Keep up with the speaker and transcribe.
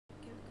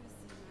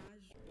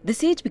The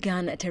siege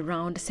began at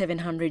around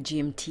 700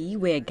 GMT,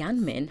 where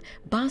gunmen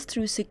burst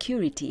through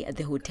security at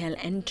the hotel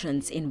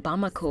entrance in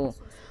Bamako.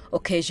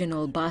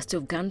 Occasional bursts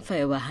of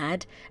gunfire were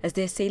heard as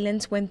the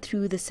assailants went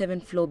through the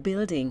 7th-floor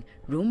building,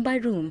 room by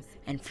room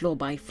and floor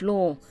by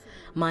floor.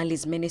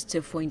 Mali's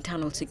Minister for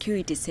Internal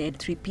Security said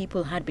 3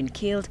 people had been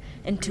killed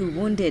and 2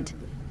 wounded.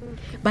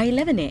 By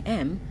 11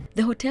 a.m.,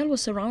 the hotel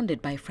was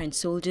surrounded by French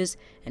soldiers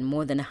and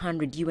more than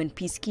 100 UN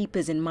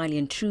peacekeepers and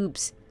Malian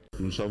troops.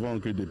 We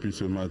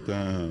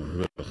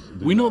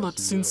know that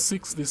since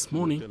 6 this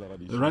morning,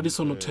 the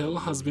Radison Hotel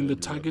has been the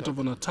target of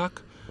an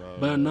attack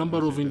by a number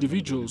of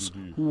individuals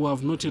who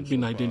have not yet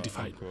been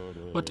identified.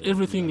 But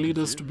everything leads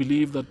us to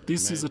believe that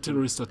this is a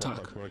terrorist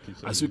attack.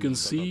 As you can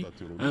see,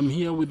 I am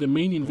here with the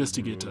main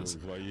investigators.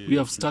 We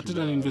have started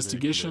an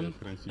investigation,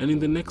 and in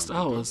the next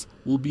hours,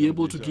 we'll be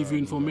able to give you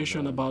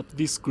information about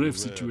this grave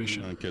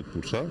situation.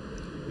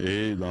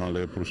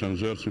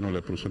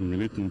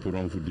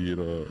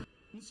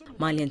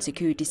 Malian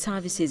security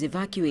services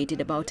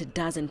evacuated about a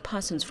dozen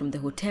persons from the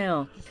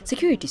hotel.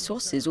 Security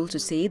sources also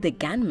say the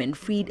gunmen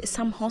freed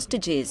some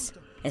hostages.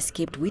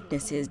 Escaped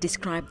witnesses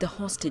described the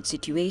hostage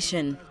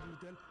situation.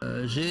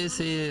 The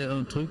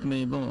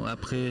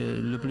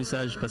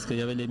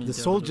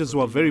soldiers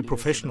were very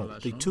professional.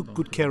 They took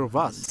good care of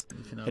us.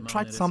 I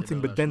tried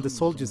something, but then the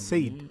soldiers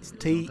said,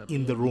 stay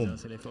in the room.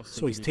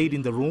 So I stayed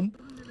in the room.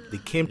 They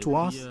came to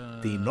us,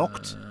 they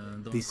knocked,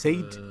 they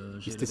said,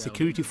 it's the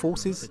security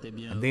forces,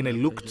 and then I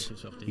looked,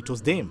 it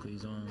was them.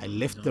 I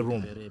left the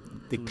room.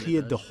 They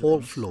cleared the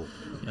whole floor.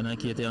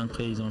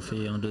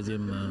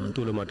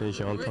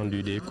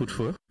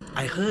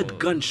 I heard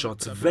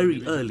gunshots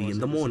very early in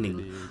the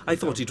morning. I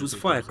thought it was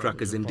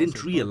firecrackers and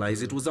didn't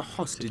realize it was a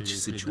hostage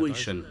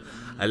situation.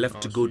 I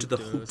left to go to the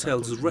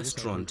hotel's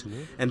restaurant,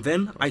 and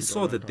then I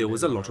saw that there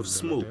was a lot of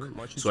smoke,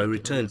 so I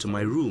returned to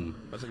my room.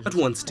 At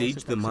one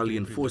stage, the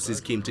Malian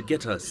forces came to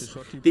get us.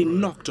 They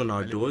knocked on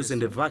our doors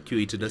and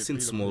evacuated us in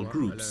small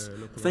groups.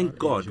 Thank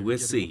God we're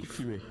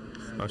safe.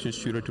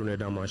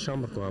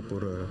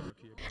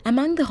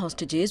 Among the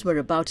hostages were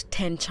about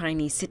 10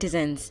 Chinese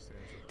citizens.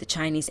 The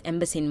Chinese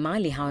embassy in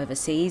Mali, however,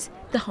 says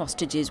the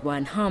hostages were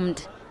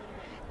unharmed.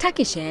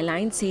 Turkish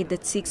Airlines said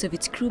that 6 of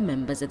its crew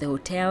members at the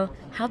hotel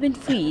have been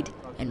freed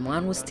and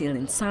 1 was still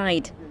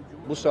inside.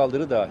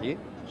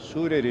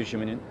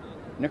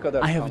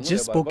 I have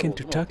just spoken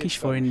to Turkish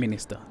Foreign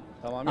Minister.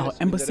 Our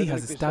embassy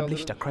has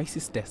established a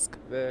crisis desk.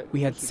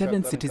 We had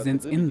 7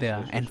 citizens in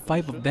there and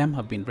 5 of them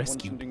have been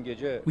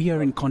rescued. We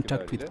are in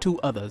contact with 2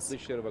 others.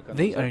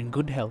 They are in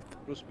good health.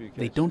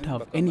 They don't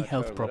have any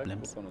health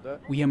problems.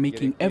 We are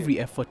making every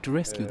effort to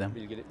rescue them.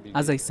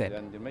 As I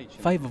said,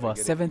 5 of our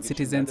 7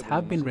 citizens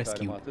have been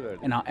rescued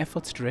and our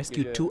efforts to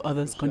rescue 2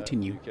 others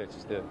continue.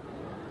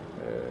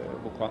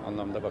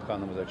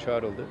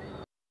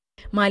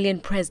 Malian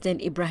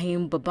President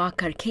Ibrahim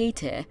Boubacar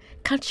Keïta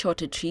cut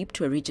short a trip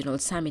to a regional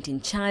summit in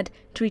Chad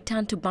to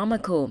return to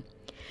Bamako.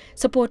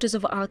 Supporters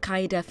of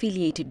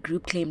Al-Qaeda-affiliated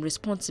group claim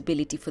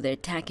responsibility for the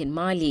attack in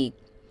Mali.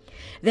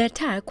 The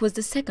attack was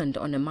the second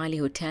on a Mali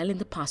hotel in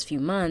the past few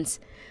months.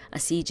 A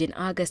siege in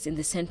August in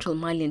the central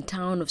Malian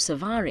town of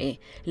Savare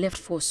left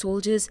 4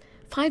 soldiers,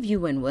 5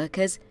 UN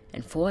workers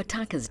and 4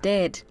 attackers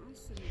dead.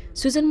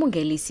 Susan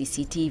Mongeli,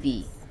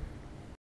 CCTV.